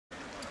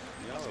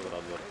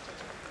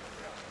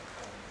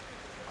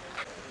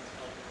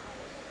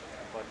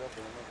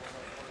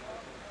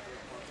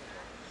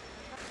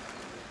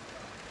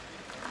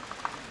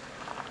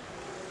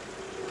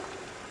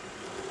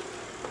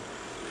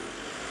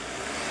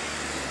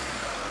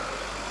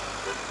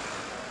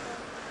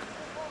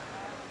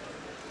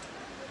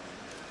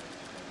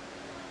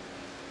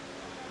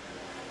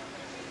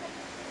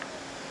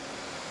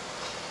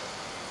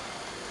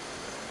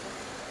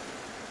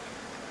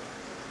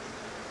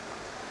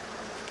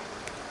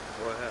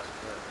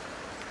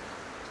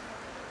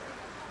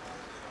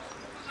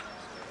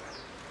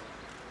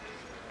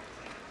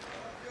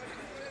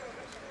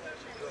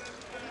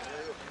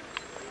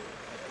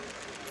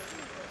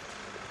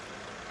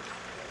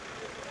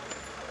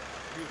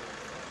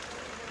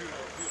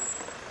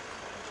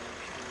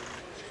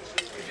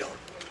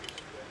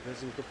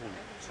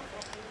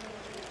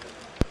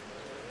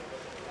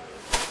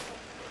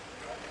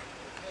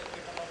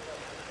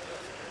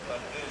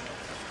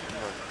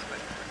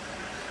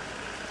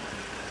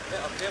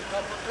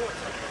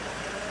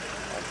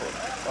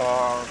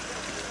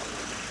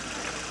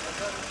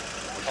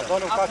Ato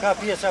nuk pa ka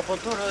pjesë e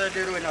punëtorëve dhe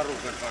lirojnë a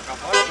rrugën.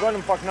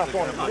 Shkojnë pak në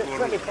tonë,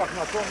 shkojnë pak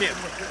në tonë.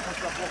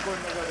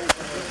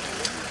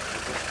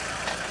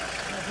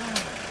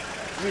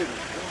 Mirë,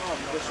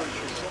 besëm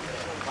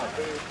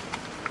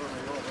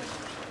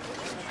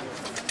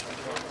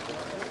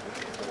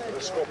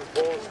s'ka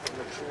bazë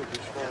në kështu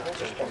diçka.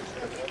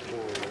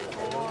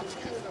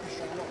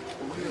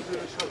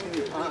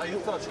 Ju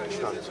ka që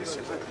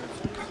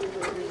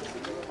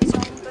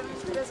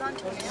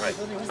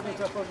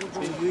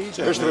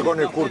është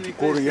regoni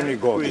kur jeni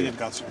gati.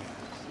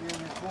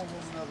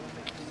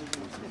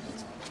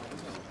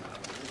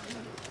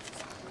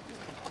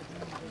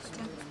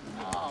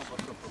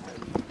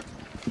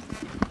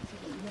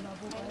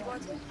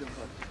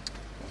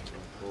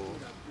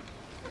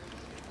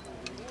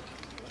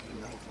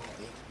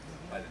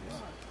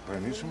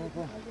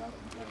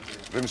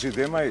 Rëmësi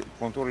Demaj,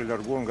 punëtori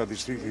larguar nga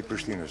distrikti i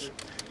Prishtinës.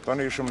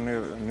 Tani ishëm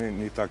në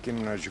një takim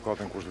në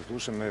Gjykatën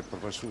Kushtetuese me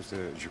përfaqësues të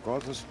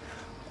Gjykatës,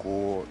 ku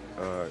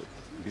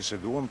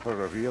biseduam për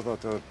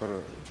rrjedhat edhe për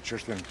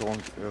çështjen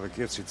tonë edhe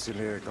KEDS-i i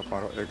cili e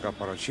ka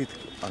paraqit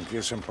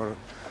ankesën për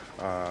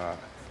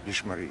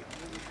lishmëri.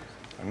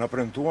 Na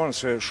premtuan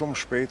se shumë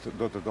shpejt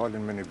do të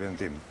dalin me një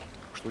vendim.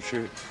 Kështu që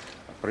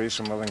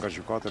presim edhe nga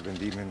Gjykata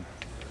vendimin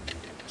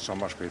sa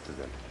më shpejt të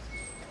dalë.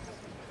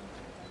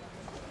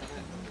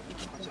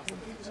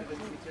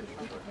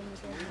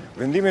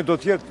 Vendimi do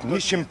të jetë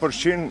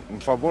 100%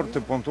 në favor të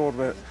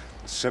punëtorëve,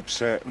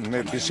 sepse me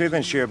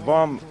bisedën që e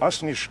bam,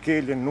 asnjë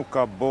shkelje nuk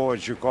ka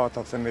bëhe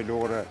gjykata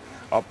themelore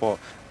apo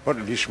për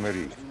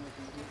lishmëri.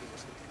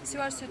 Si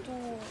u arsyetu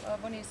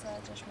vonesa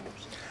 6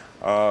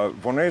 muaj?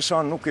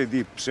 Vonesa nuk e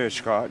di pse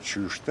çka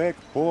qysh tek,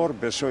 por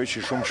besoj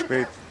që shumë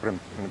shpejt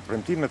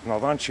premtimet na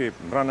dhanë që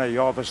brenda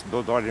javës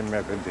do dalim me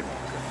vendim.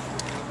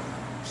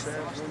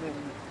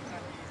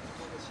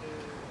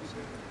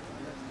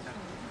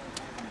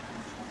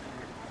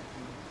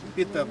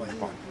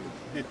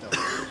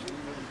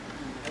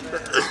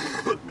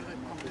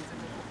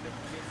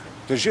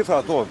 Të gjitha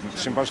ato,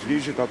 sipas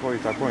ligjit, ato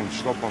i takojnë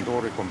çdo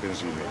punëtori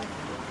kompenzimi.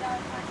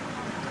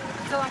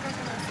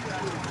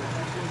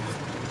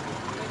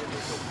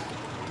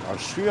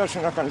 Arsyeja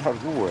që na kanë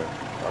larguar,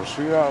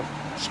 arsyeja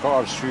s'ka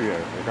arsye,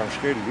 e kanë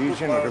shkel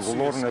ligjin,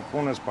 rregullorën e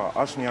punës pa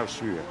asnjë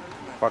arsye.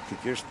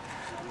 Faktikisht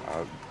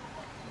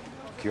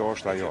kjo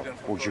është ajo.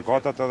 Ku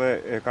gjykatat edhe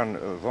e kanë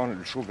dhënë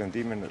lëshu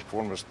vendimin në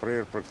formës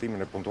prerë për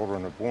kthimin e punëtorëve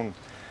në punë.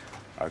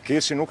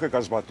 KEDS-i nuk e ka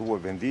zbatuar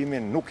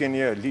vendimin, nuk e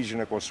njeh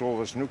ligjin e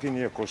Kosovës, nuk e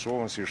njeh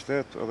Kosovën si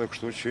shtet, edhe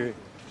kështu që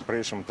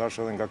presim tash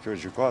edhe nga kjo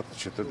gjykatë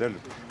që të del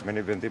me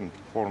një vendim në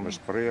formës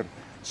prerë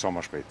sa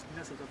më shpejt.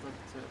 Nëse do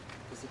thotë se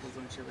po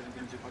supozojmë që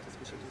vendimi i Gjykatës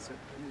Kushtetuese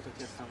nuk do të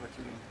jetë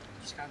favorizim,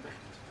 çka do të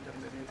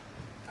ndërmerret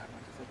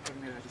për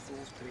me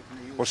realizuar drejtën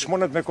e ju. Po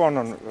s'mundet me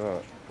kanë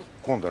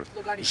kundër.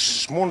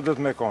 S'mundet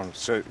me kanë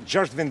se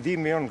 6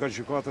 vendime janë nga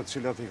gjykatat të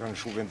cilat i kanë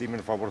lëshuar vendimin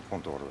në favor të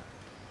punëtorëve.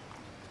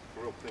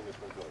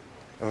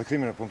 Edhe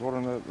kthimin e punëtorëve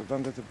në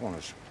vendet e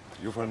punës.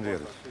 Ju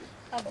faleminderit.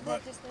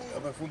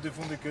 Me fundi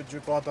këtë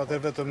gjykata atë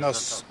vetëm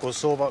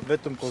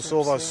vetëm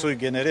Kosova sui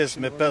generis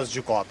me 5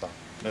 gjykata.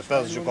 Me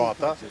 5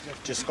 gjykata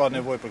që s'ka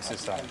nevojë për kësaj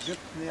sistem.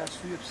 Në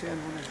arsye pse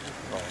janë vonë.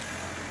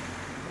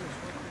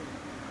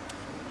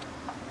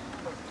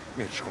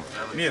 Mirë, shkoj.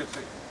 Mirë.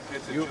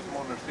 Ju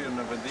gjithmonë në shtirë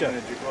në vendimin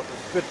e gjykatës.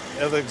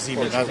 Edhe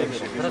gëzimin.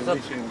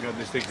 Nga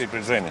distrikti i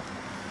Prizrenit.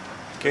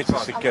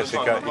 KEDS-i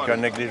ka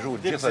neglizhuar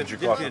gjitha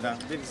gjykatat.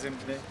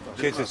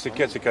 KEDS-i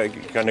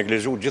ka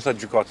neglizhuar gjitha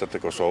gjykatat e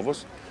Kosovës,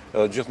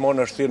 edhe gjithmonë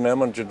në shtirë në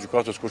emër të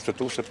Gjykatës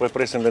Kushtetuese, po e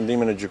presin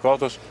vendimin e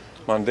gjykatës,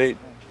 mandej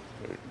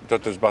do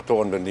të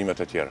zbatohen vendimet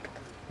e tjera.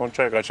 Po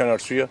çka ka qenë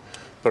arsye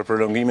për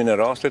prolongimin e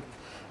rastit,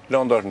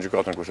 lëndash në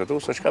Gjykatën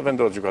Kushtetuese, çka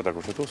vendos Gjykata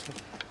Kushtetuese,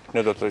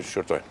 ne do të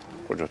shqyrtojmë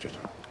kur gjë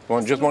tjetër. Po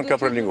gjithmonë ka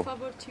prolonguar.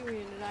 Favor të juaj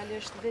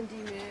realisht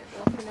vendimi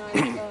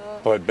final.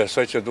 Po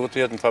besoj që duhet të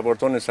jetë në favor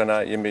tonë se na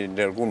jemi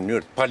larguar në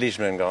mënyrë të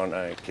paligjshme nga ana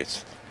e KEDS.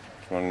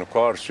 Nuk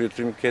ka arsye të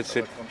trim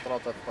KEDS-i.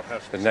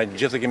 Ne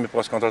gjithë kemi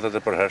pas kontratat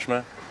e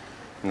përhershme,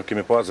 nuk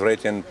kemi pas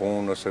vërejtje në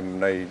punë ose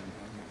në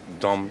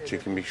dom që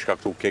kemi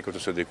shkaktu kekut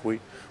ose dikuj.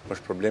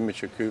 Është problemi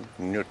që ky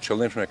në mënyrë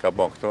qëllimshme ka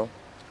bën këto.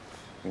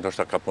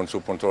 Ndoshta ka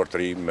punësu punëtor të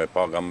ri me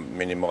paga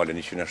minimale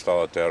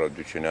 170 euro,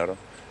 200 euro.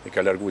 I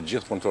ka largu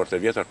gjithë punëtorët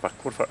e vjetër pa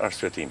kurrë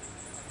arsyetim.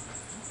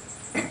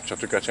 Që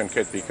aty ka qenë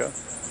këtë pika,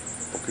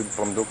 po ky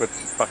po më duket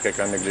pak e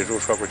ka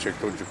neglizhuar shkaku që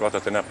këtu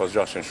gjykatat e na pas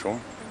gjasin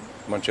shumë.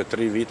 Mën që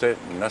 3 vite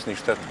në asnjë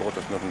shtet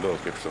botës nuk ndodh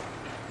kështu.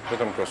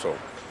 Vetëm në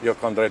Kosovë. Jo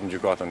kanë drejt në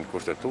gjykatën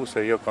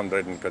kushtetuese, jo kanë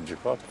drejt në këtë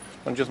gjykatë.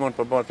 Në gjithmonë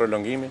po bëhet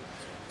prolongimi,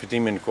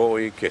 fitimin në kohë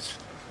i KEDS.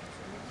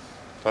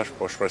 Tash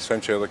po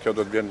shpresojmë që edhe kjo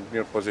do të bjen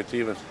mirë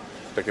pozitive.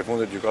 Tek e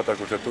fundit gjykata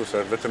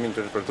kushtetuese është vetëm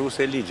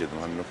interpretuese e ligjit,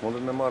 domethënë nuk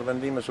mundet me marrë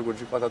vendime sikur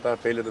gjykata të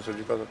apelit ose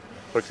gjykata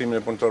për kthimin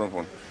e punëtorëve në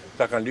punë.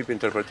 Ta kanë lyp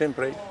interpretim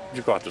prej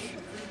gjykatës.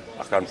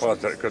 A kanë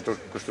pas këtë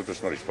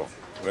kushtetueshmërisht po.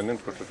 Vendim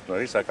të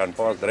kushtetueshmërisë a kanë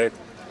pas drejt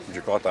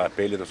gjykata e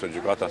apelit ose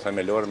gjykata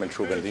themelore me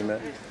lëshu vendime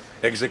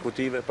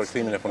ekzekutive për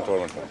kthimin e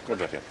punëtorëve në punë. Kur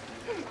do të jetë?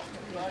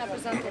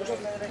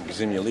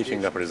 Gëzim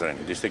Jillishi nga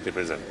Prizreni, distrikti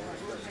Prizren.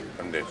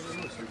 Faleminderit.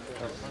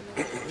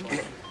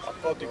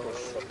 Ka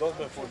dikush, do të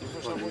bëj fort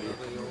dikush apo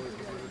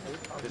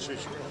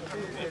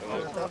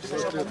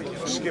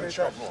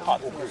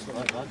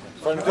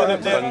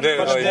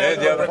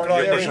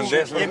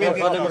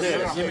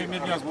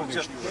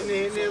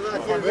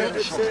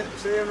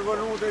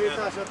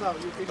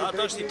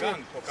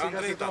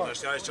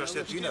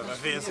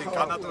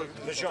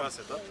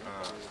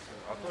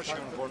Ato që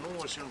janë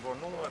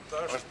vonuar,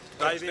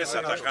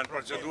 tash kanë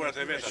procedurat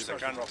e veta, se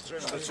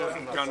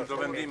kanë do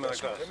vendime dhe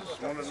këto.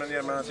 Mundet me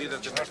njerë me në ditë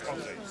që tash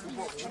kanë drejt.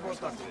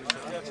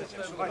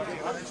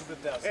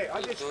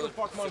 hajde që të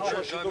pak më në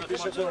që do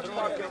bisedojnë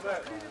pak edhe.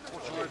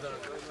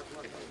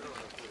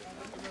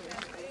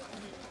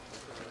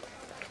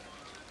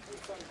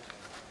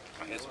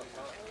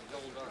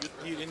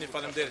 Ju jeni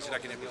faleminderit që na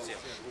keni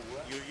përcjell.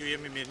 Ju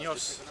jemi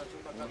mirënjohës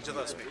në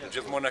gjithë aspektet.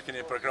 Gjithmonë na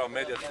keni përkrah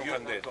mediat,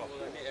 faleminderit.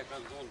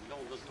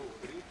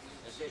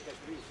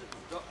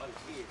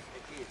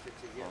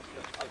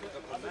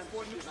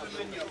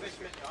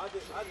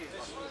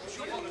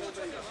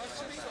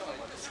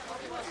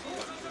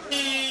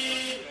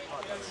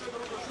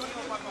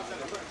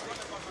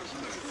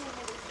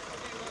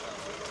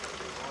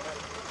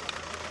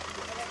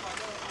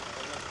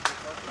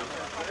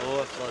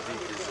 O,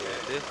 fladiti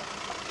zoti.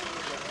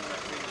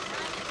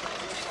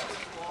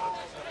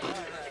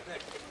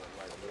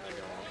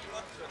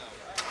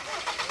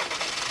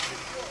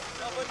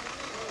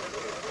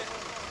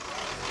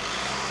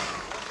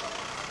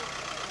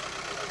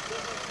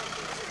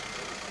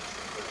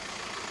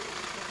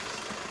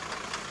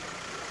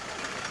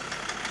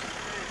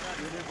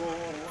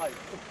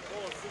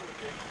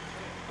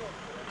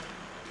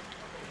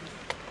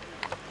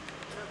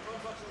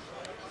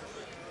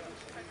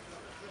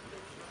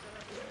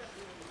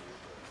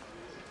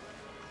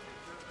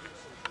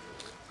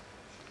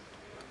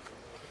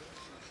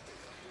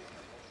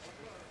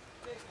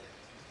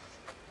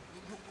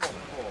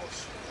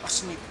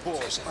 Asnjë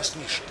pozë,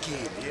 asnjë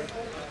shkelje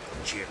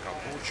që e ka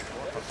bërë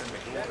gjykata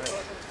themelore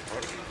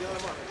për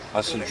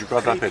Asnjë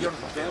gjykata apelit.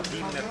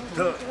 vendimin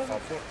të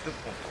favor të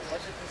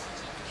punëtorëve.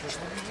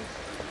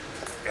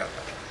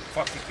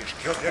 Faktikisht,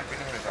 kjo deri për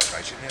numrin e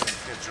asaj që ne në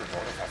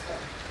gjykatën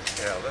favor.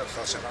 Edhe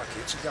sa se na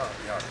KEDS-i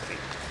ja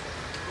rrit.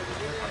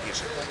 Atje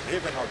se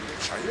leve na di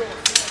çajo.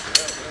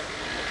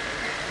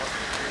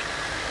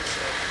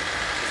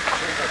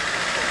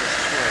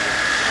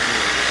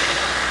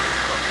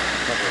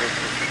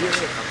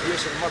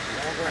 Pjesën më të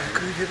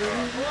madhe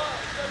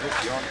nuk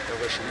janë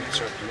edhe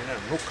shumica e tyre,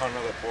 nuk kanë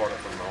edhe pare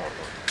për me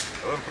ardhur.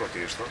 Edhe në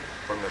protesta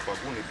për me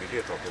pagu një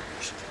bilet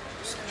autobusit.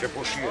 Që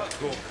po shihet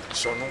këtu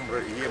sa numre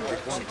i jem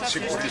dikun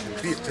sigurisht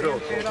mbi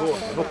 30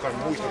 punëtorë nuk kanë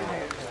mujtë në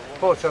ardhur.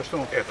 Po, që ashtu.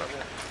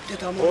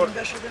 Dita më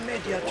ndesh edhe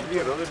mediat.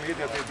 Edhe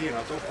mediat e dinë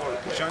ato, por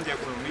gjendja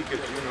ekonomike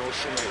të tyre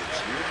është shumë e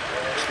vështirë.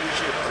 Kështu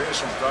që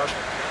presim tash,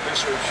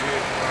 besoj që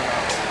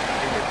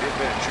kemi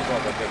ditë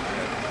gjykata të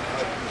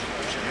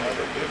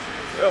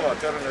edhe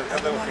atërën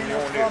edhe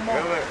opinioni,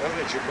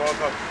 edhe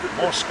gjykata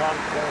mos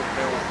kanë punë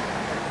me u.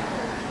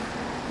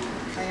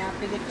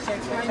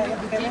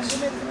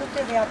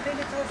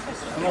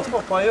 Po,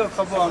 pa jo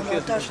ka bërë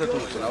anketë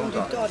kushtetuese.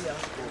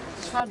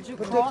 Çfarë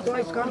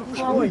gjykate kanë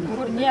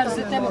kur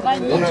njerëzit e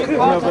mbajnë një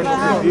gjykatë?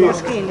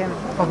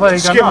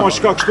 S'kem mos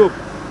ka kështu.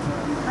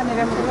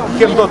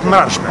 Kem do të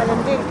mërshme.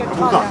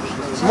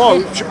 Mo,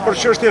 për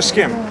çështje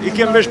s'kem. I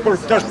kem veç për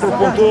tash për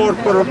punëtor,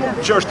 për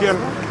çështjen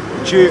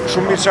që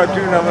shumica e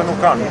tyre edhe nuk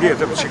kanë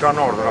biletët që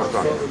kanë ardhur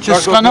ata. Që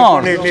s'kan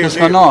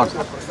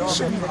ardhur.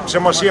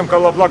 Se mos jem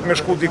kallabllak me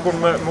shku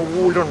dikun me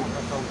ulën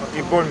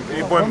i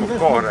bëjmë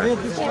kohë.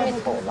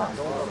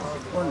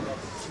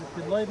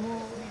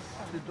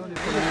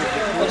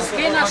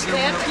 S'kena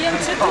shtet, jem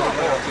që tu.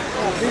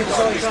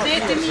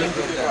 Shteti mi.